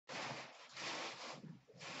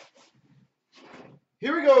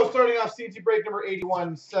Here we go, starting off CNC break number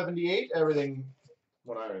 8178. Everything,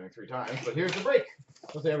 well, not everything 3 times, but here's the break.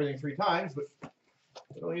 I'll say everything 3 times, but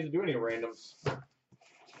we don't need to do any randoms.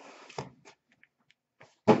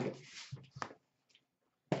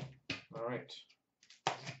 All right.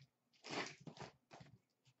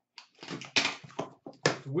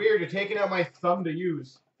 It's weird, you're taking out my thumb to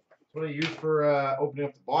use. That's what I use for opening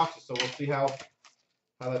up the boxes, so we'll see how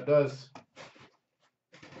that does.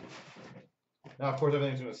 Now, of course,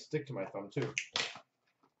 everything's going to stick to my thumb, too.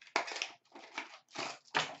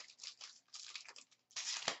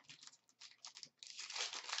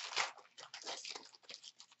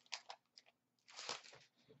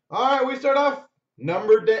 All right, we start off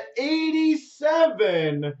numbered to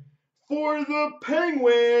 87 for the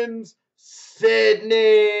Penguins, Sidney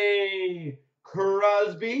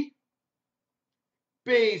Crosby.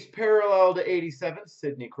 Base parallel to 87,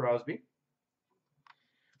 Sidney Crosby.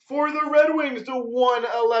 For the Red Wings to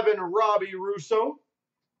 111, Robbie Russo.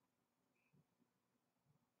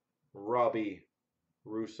 Robbie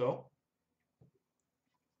Russo.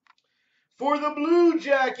 For the Blue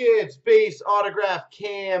Jackets, base autograph,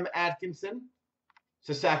 Cam Atkinson. It's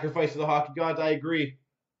a sacrifice to the hockey gods, I agree.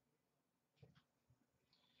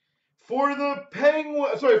 For the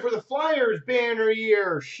for the Flyers banner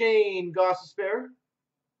year, Shane Gostisbehere.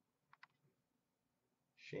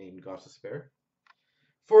 Shane Gostisbehere.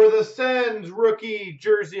 For the Sens rookie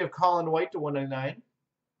jersey of Colin White to 199.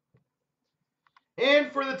 And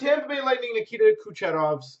for the Tampa Bay Lightning, Nikita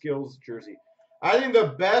Kucherov skills jersey. I think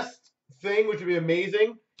the best thing, which would be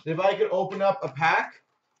amazing, if I could open up a pack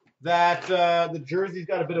that the jersey's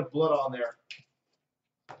got a bit of blood on there.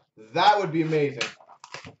 That would be amazing.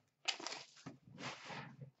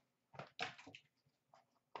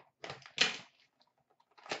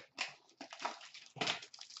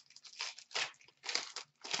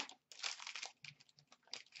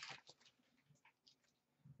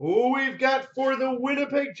 Ooh, we've got for the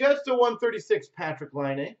Winnipeg Jets to 136, Patrick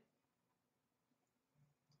Laine.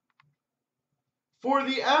 For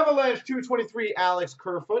the Avalanche 223, Alex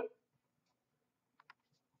Kerfoot.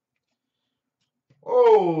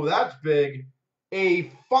 Oh, that's big. A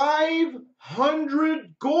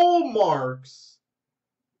 500 goal marks.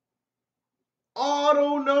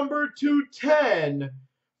 Auto number 210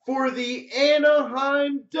 for the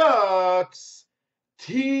Anaheim Ducks,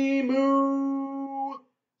 Teemu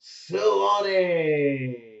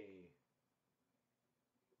Selanne.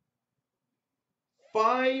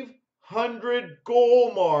 500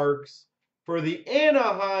 goal marks for the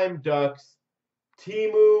Anaheim Ducks,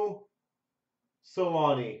 Teemu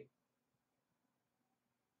Selanne.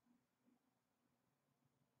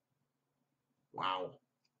 Wow.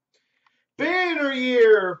 Banner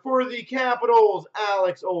year for the Capitals,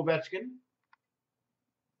 Alex Ovechkin.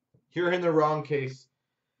 You're in the wrong case.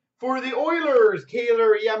 For the Oilers,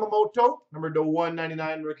 Kailer Yamamoto, number to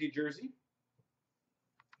 199 rookie jersey.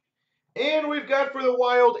 And we've got for the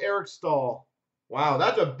Wild, Eric Staal. Wow,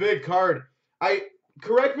 that's a big card.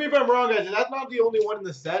 Correct me if I'm wrong, guys. That's not the only one in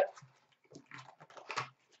the set.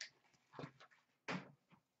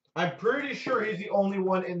 I'm pretty sure he's the only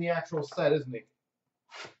one in the actual set, isn't he?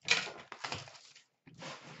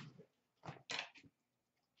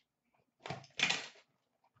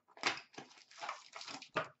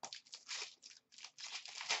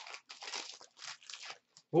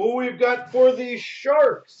 Who we've got for the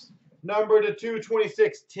Sharks, number to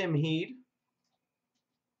 226, Tim Heed.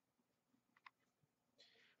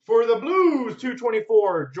 For the Blues,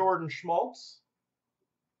 224, Jordan Schmaltz.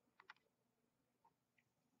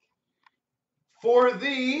 For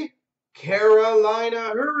the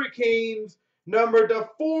Carolina Hurricanes, number to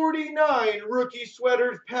 49, rookie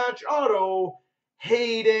sweaters patch auto,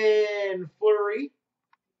 Hayden Fleury.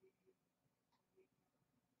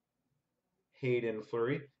 Hayden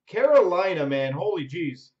Fleury. Carolina, man. Holy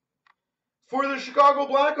jeez. For the Chicago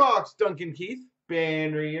Blackhawks, Duncan Keith.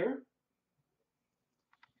 Banner year.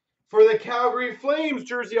 For the Calgary Flames,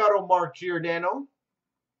 jersey auto, Mark Giordano.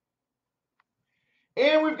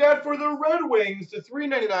 And we've got for the Red Wings to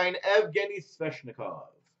 399, Evgeny Svechnikov.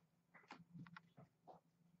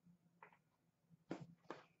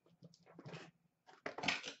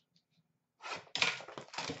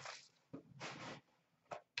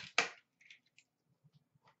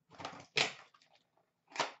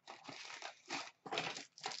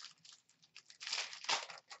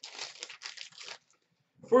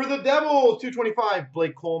 For the Devils, 225,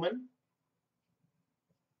 Blake Coleman.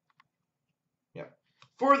 Yep.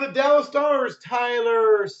 For the Dallas Stars,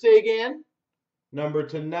 Tyler Seguin. Number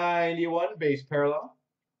to 91, base parallel.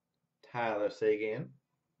 Tyler Seguin.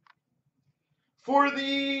 For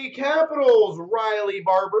the Capitals, Riley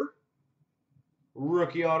Barber,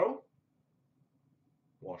 rookie auto,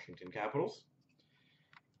 Washington Capitals.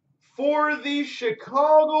 For the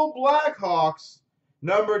Chicago Blackhawks,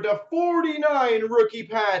 number /49 rookie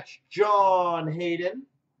patch, John Hayden.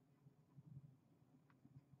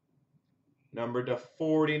 Number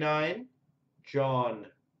 /49, John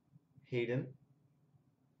Hayden.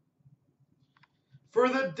 For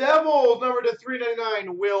the Devils, number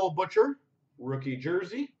 /399, Will Butcher, rookie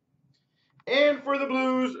jersey. And for the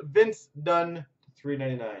Blues, Vince Dunn,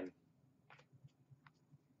 $3.99.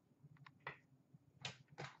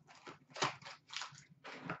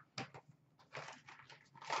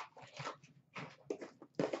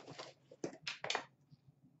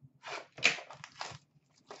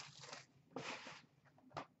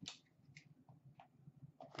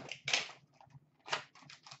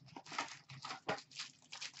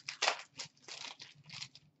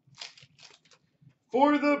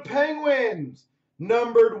 For the Penguins,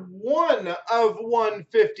 numbered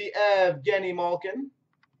 1/150, Evgeny Malkin.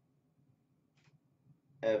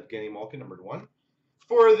 Evgeny Malkin, numbered 1.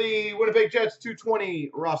 For the Winnipeg Jets, 220,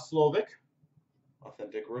 Roslovic,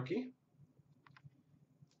 authentic rookie.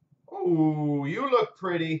 Oh, you look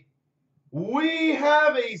pretty. We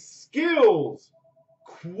have a Skills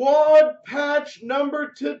quad patch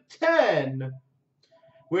number /10,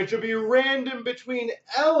 which will be random between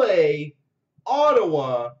LA,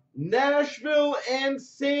 Ottawa, Nashville, and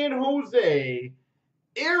San Jose.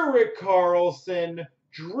 Erik Karlsson,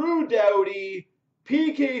 Drew Doughty,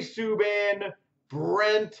 PK Subban,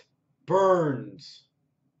 Brent Burns.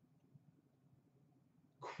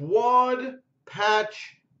 Quad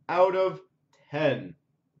patch out of 10.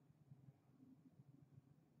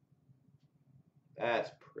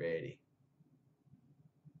 That's pretty.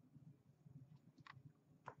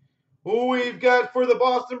 Who we've got for the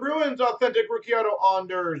Boston Bruins, authentic rookie auto,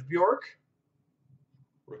 Anders Bjork.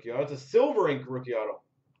 Rookie auto. It's a silver ink rookie auto.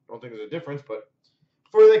 Don't think there's a difference, but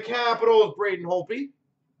for the Capitals, Braden Holtby.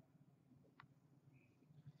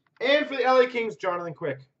 And for the LA Kings, Jonathan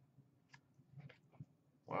Quick.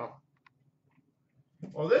 Wow.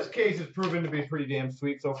 Well, this case has proven to be pretty damn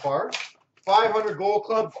sweet so far. 500 Gold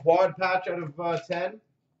Club quad patch out of 10.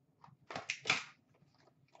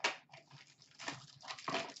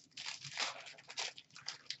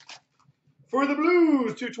 For the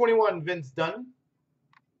Blues, 221, Vince Dunn.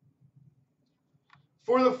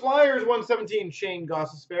 For the Flyers, 117, Shane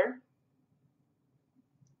Gostisbehere.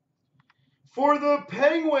 For the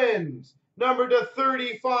Penguins, number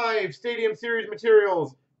 /35, Stadium Series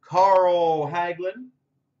Materials, Carl Hagelin.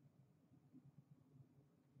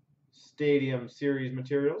 Stadium Series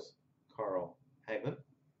Materials, Carl Hagelin.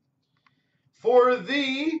 For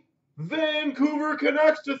the Vancouver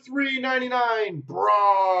Canucks /399,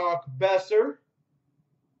 Brock Besser.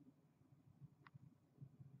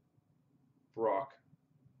 Brock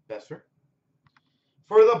Besser.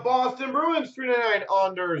 For the Boston Bruins, $3.99,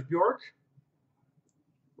 Anders Bjork,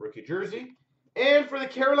 rookie jersey. And for the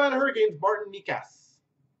Carolina Hurricanes, Martin Nikas.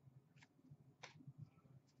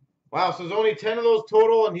 Wow, so there's only 10 of those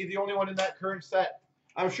total, and he's the only one in that current set.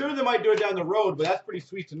 I'm sure they might do it down the road, but that's pretty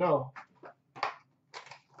sweet to know.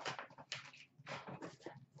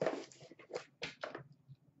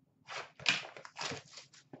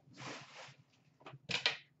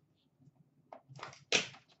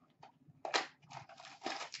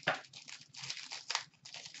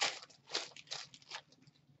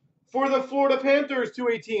 For the Florida Panthers,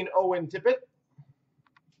 218, Owen Tippett.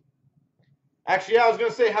 Actually, yeah, I was going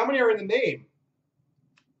to say, how many are in the name?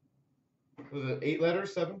 Was it 8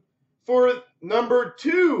 letters, 7? For number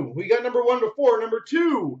 2, we got number 1 before. Number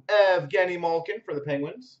 2, Evgeny Malkin for the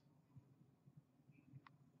Penguins.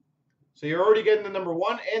 So you're already getting the number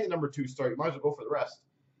 1 and the number 2 start. You might as well go for the rest.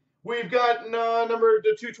 We've got number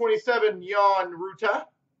 227, Jan Rutta,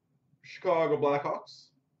 Chicago Blackhawks.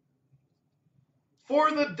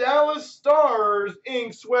 For the Dallas Stars,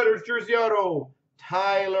 ink sweaters jersey auto,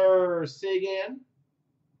 Tyler Seguin.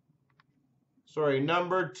 Sorry,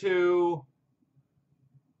 number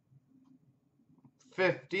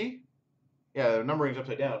 250. Yeah, the numbering's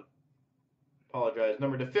upside down. Apologize.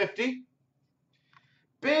 Number 250.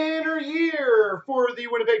 Banner year for the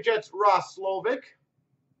Winnipeg Jets, Roslovic.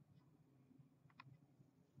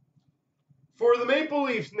 For the Maple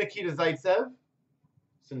Leafs, Nikita Zaitsev.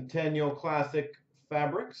 Centennial Classic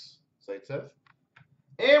Fabrics, Zaitsev.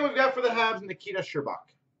 And we've got for the Habs, Nikita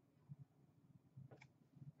Sherbak.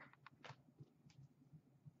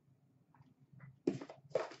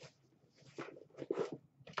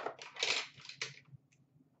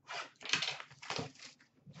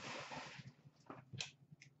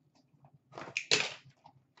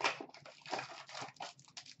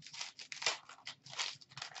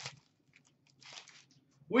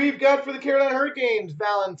 We've got for the Carolina Hurricanes,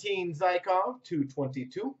 Valentin Zykov,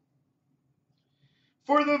 222.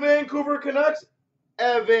 For the Vancouver Canucks,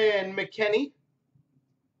 Evan McKenney.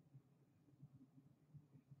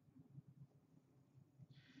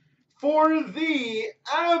 For the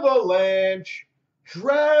Avalanche,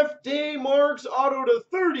 draft day marks auto to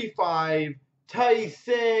 35,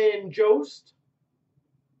 Tyson Jost.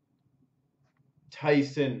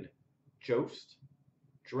 Tyson Jost.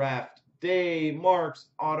 Draft day marks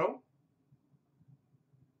auto.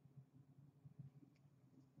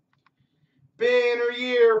 Banner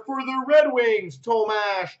year for the Red Wings,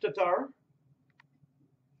 Tomas Tatar.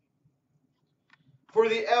 For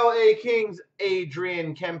the LA Kings,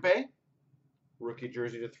 Adrian Kempe. Rookie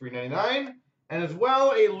jersey to $3.99. And as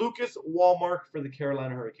well, a Lucas Wallmark for the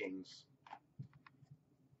Carolina Hurricanes.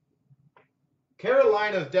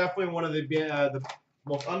 Carolina is definitely one of the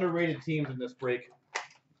most underrated teams in this break.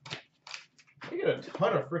 They get a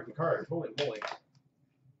ton of freaking cards. Holy moly.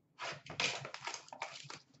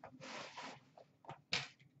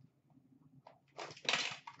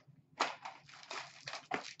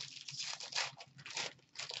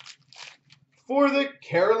 For the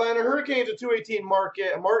Carolina Hurricanes, a 218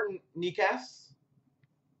 Martin Necas.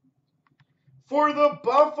 For the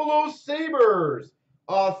Buffalo Sabres,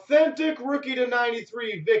 authentic rookie to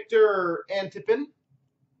 93, Victor Antipin.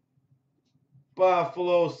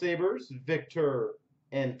 Buffalo Sabres, Victor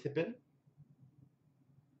Antipin.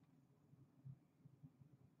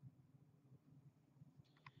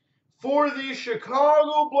 For the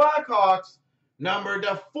Chicago Blackhawks, number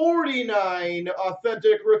to 49,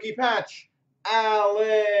 authentic rookie patch,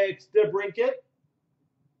 Alex DeBrincat.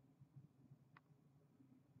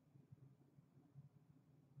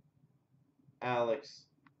 Alex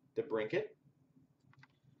DeBrincat.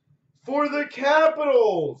 For the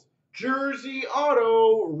Capitals, jersey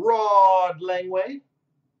auto, Rod Langway.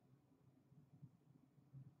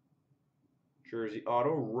 Jersey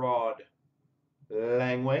auto, Rod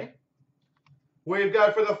Langway. We've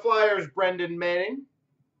got for the Flyers, Brendan Manning.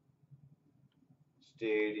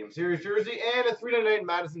 Stadium Series jersey, and a $3.99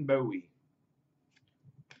 Madison Bowie.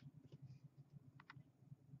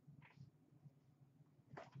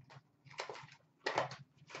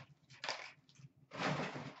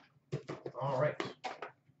 All right.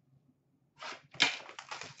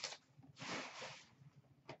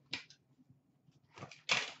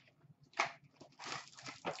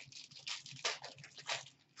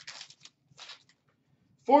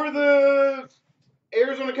 For the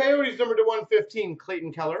Arizona Coyotes, number to 115,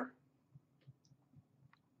 Clayton Keller.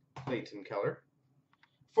 Clayton Keller.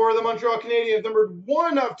 For the Montreal Canadiens, number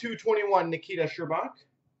 1 of 221, Nikita Sherbak.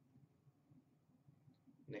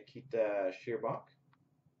 Nikita Sherbak.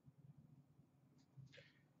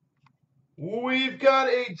 We've got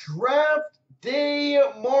a draft day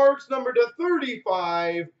marks number to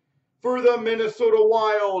 35 for the Minnesota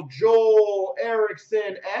Wild, Joel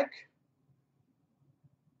Eriksson Ek.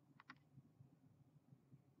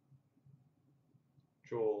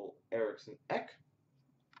 Joel Eriksson Ek.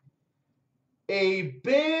 A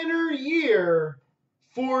banner year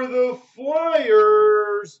for the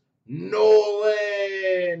Flyers,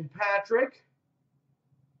 Nolan Patrick.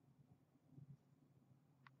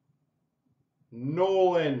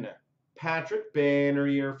 Nolan Patrick, banner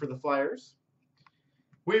year for the Flyers.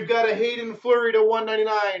 We've got a Hayden Fleury to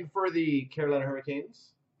 199 for the Carolina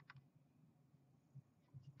Hurricanes.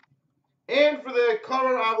 And for the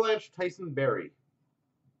Colorado Avalanche, Tyson Barrie.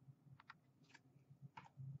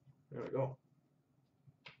 There we go.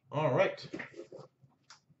 All right.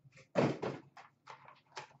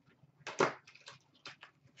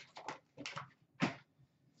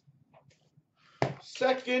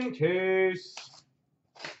 Second case.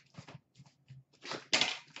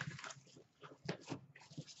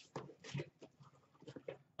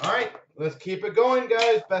 All right, let's keep it going,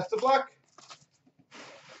 guys. Best of luck.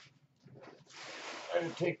 I'm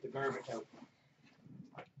going to take the garbage out.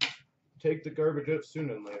 Take the garbage out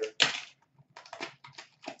sooner than later.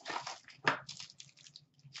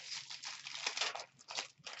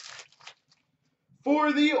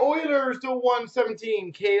 For the Oilers, to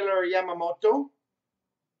 117, Kailer Yamamoto.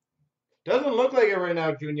 Doesn't look like it right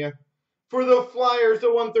now, Junior. For the Flyers,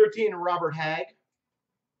 to 113, Robert Hagg.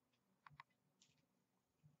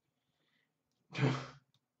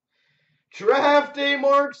 Draft day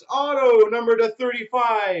marks auto, number to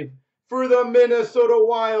 35. For the Minnesota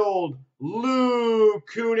Wild, Luke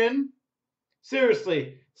Kunin.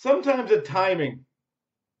 Seriously, sometimes the timing.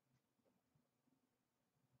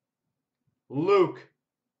 Luke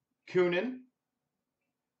Kunin.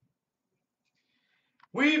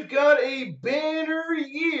 We've got a banner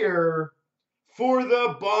year For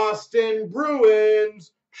the Boston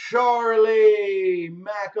Bruins, Charlie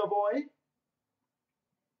McAvoy.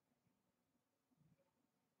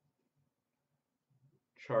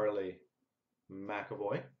 Charlie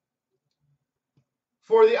McAvoy.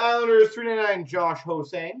 For the Islanders, 399, Josh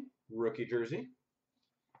Hosang, rookie jersey.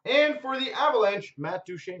 And for the Avalanche, Matt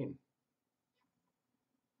Duchene.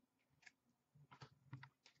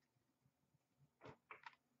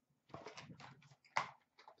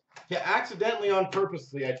 Yeah, accidentally on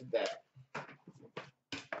purposely I did that.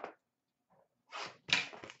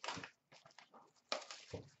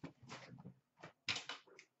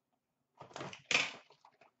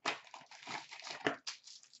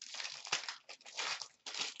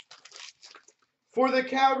 For the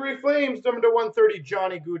Calgary Flames, number to 130,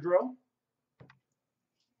 Johnny Gaudreau.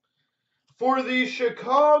 For the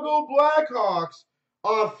Chicago Blackhawks,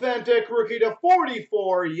 authentic rookie to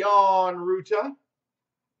 44, Jan Rutta.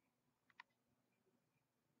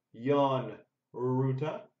 Jan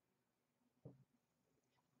Rutta.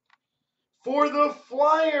 For the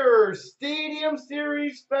Flyers, Stadium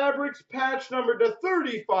Series Fabrics patch number to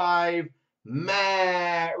 35,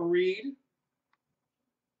 Matt Reed.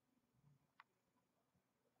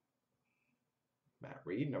 Matt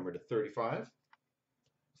Reed, number to 35.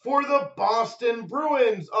 For the Boston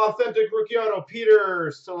Bruins, authentic rookie auto,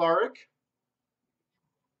 Peter Cehlarik.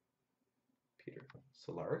 Peter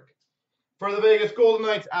Cehlarik. For the Vegas Golden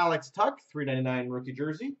Knights, Alex Tuch, $3.99 rookie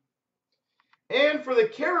jersey. And for the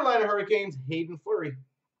Carolina Hurricanes, Hayden Fleury,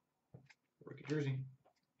 rookie jersey.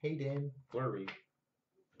 Hayden Fleury.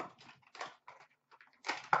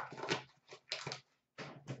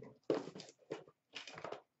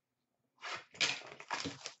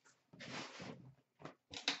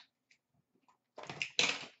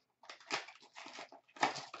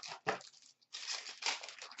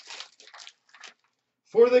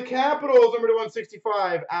 For the Capitals, number to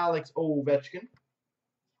 165, Alex Ovechkin.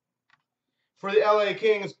 For the LA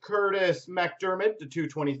Kings, Curtis McDermott to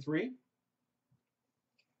 223.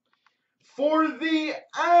 For the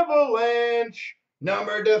Avalanche,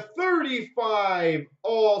 number to 35,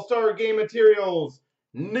 All-Star Game Materials,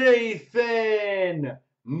 Nathan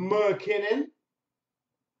MacKinnon.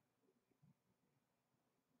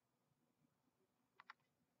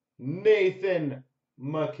 Nathan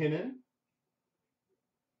MacKinnon.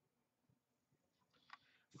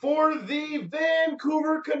 For the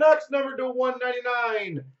Vancouver Canucks, number to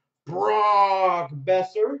 199, Brock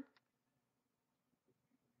Besser.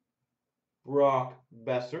 Brock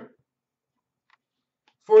Besser.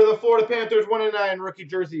 For the Florida Panthers, 199, rookie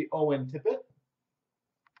jersey, Owen Tippett.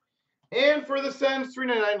 And for the Sens,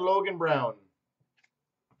 399, Logan Brown.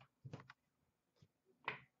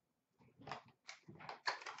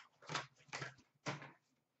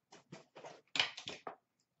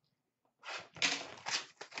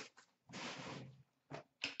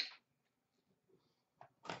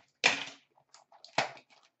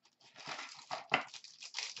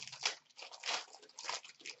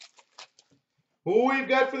 Who we've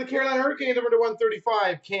got for the Carolina Hurricanes, number to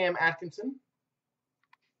 135, Cam Atkinson.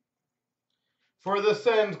 For the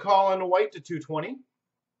Sens, Colin White to 220.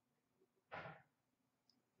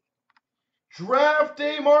 Draft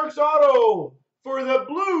Day Marks Auto for the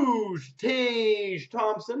Blues, Tage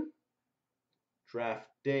Thompson. Draft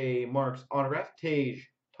Day Marks autograph, Tage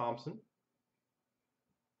Thompson.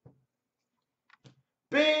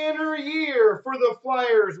 Banner Year for the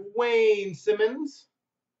Flyers, Wayne Simmons.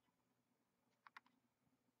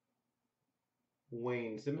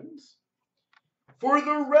 Wayne Simmons. For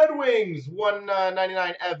the Red Wings,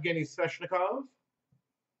 199, Evgeny Sveshnikov.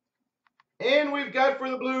 And we've got for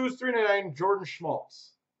the Blues, 399, Jordan Schmaltz.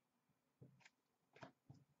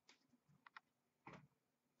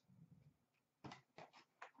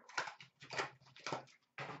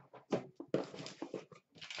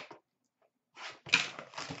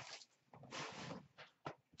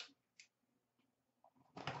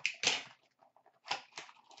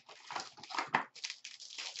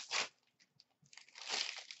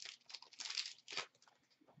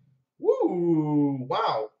 Woo!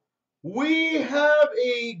 Wow. We have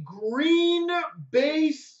a green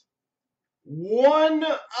base 1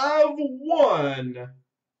 of 1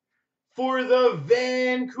 for the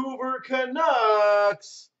Vancouver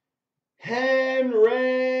Canucks,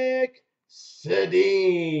 Henrik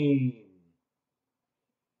Sedin.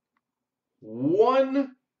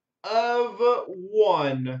 1 of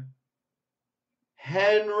 1,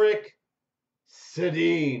 Henrik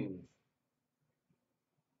Sedin.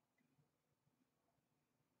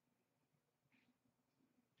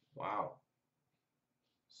 Wow.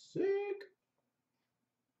 Sick.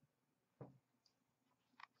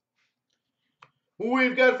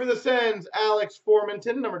 We've got for the Sens, Alex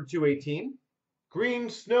Formanton, number 218. Green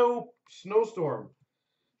Snowstorm.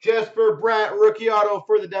 Jesper Bratt, rookie auto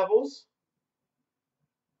for the Devils.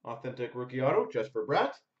 Authentic rookie auto, Jesper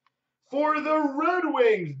Bratt. For the Red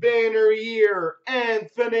Wings, banner year,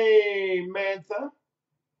 Anthony Mantha.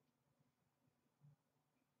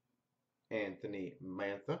 Anthony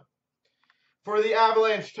Mantha. For the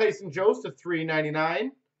Avalanche, Tyson Jost to $3.99.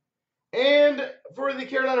 And for the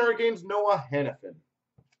Carolina Hurricanes, Noah Hannafin.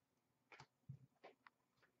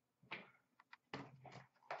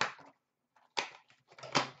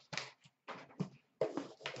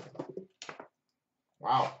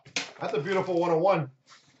 Wow, that's a beautiful 101.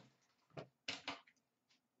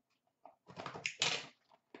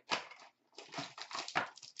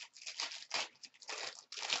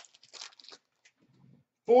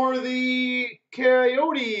 For the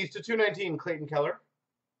Coyotes to 219, Clayton Keller.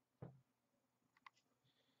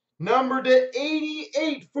 Number to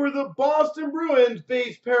 88 for the Boston Bruins,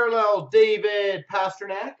 base parallel, David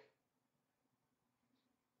Pastrnak.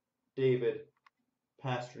 David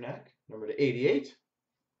Pastrnak, number to 88.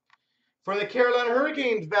 For the Carolina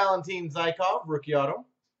Hurricanes, Valentin Zykov, rookie auto.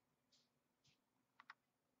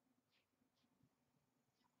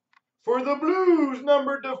 For the Blues,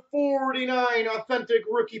 number to 49, authentic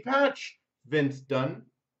rookie patch, Vince Dunn.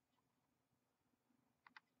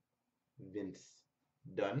 Vince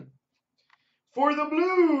Dunn. For the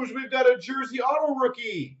Blues, we've got a jersey auto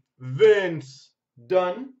rookie, Vince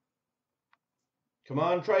Dunn. Come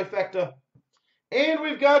on, trifecta. And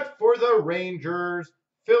we've got for the Rangers,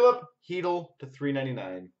 Philip Hedl to $3.99.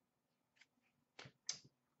 I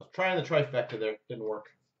was trying the trifecta there, didn't work.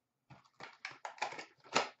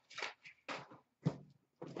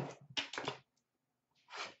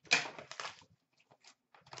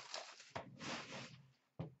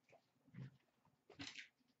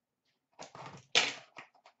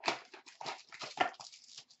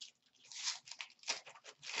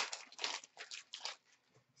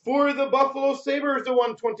 For the Buffalo Sabres, to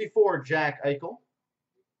 124, Jack Eichel.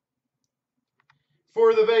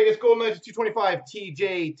 For the Vegas Golden Knights, to 225,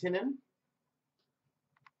 TJ Tinen.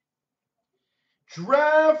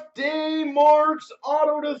 Draft Day Marks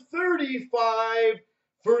auto to 35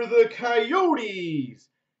 for the Coyotes,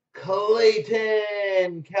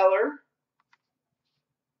 Clayton Keller.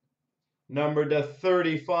 Number to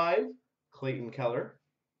 35, Clayton Keller.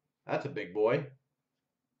 That's a big boy.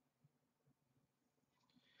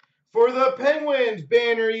 For the Penguins,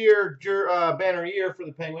 banner year for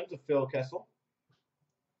the Penguins of Phil Kessel.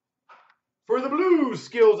 For the Blues,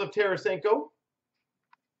 skills of Tarasenko.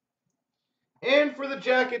 And for the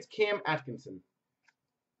Jackets, Cam Atkinson.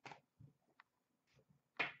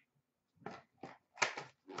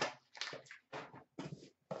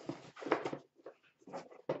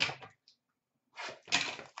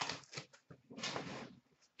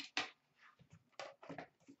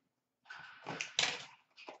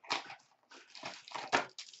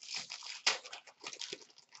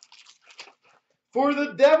 For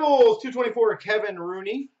the Devils, 224, Kevin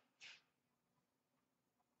Rooney.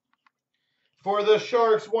 For the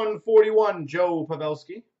Sharks, 141, Joe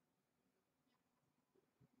Pavelski.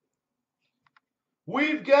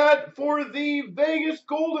 We've got for the Vegas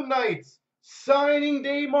Golden Knights, signing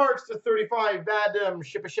day marks to 35, Vadim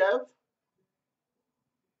Shipachyov.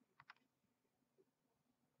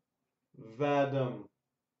 Vadim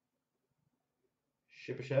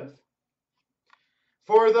Shipachyov.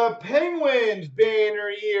 For the Penguins, banner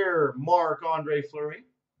year, Marc-Andre Fleury.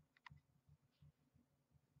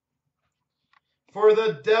 For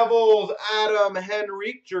the Devils, Adam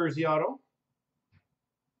Henrique, jersey auto.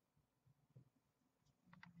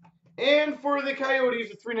 And for the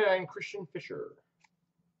Coyotes, a $3.99, Christian Fischer.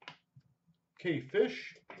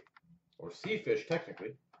 K-Fish, or C-Fish,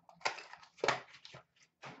 technically.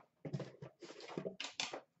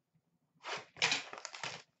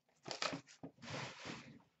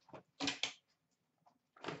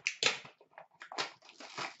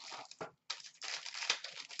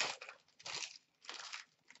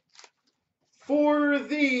 For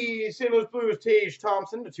the St. Louis Blues, Tage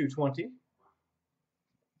Thompson to 220.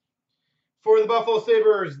 For the Buffalo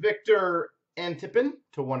Sabres, Victor Antipin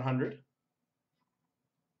to 100.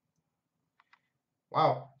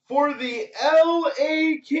 Wow. For the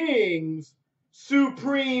LA Kings,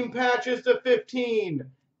 Supreme patches to 15,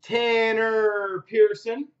 Tanner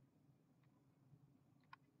Pearson.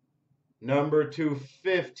 Number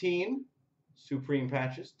 215, Supreme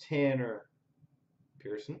patches, Tanner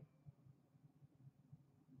Pearson.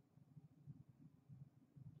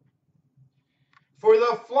 For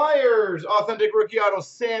the Flyers, authentic rookie auto,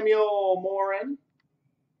 Samuel Morin.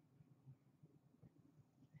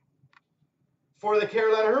 For the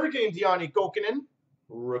Carolina Hurricanes, Yanni Kokinen,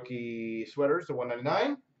 rookie sweaters to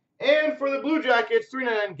 199. And for the Blue Jackets,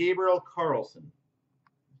 399, Gabriel Carlson.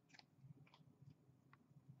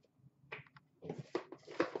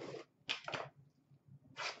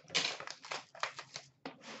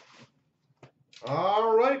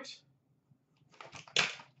 All right.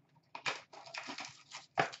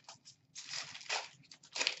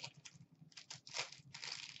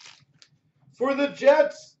 For the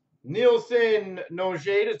Jets, Nielsen Noget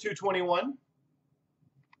to 221.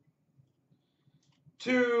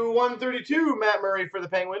 To 132, Matt Murray for the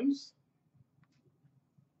Penguins.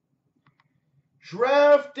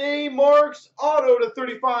 Draft Day Marks auto to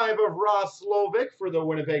 35 of Ross Slovic for the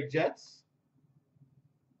Winnipeg Jets.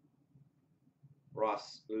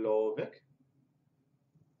 Ross Slovic.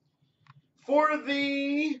 For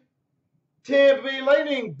the Tampa Bay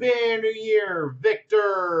Lightning, banner year,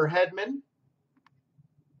 Victor Hedman.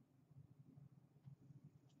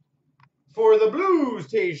 For the Blues,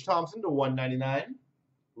 Tage Thompson to 199,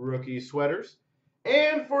 rookie sweaters.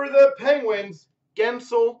 And for the Penguins,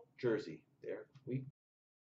 Gensel jersey. There we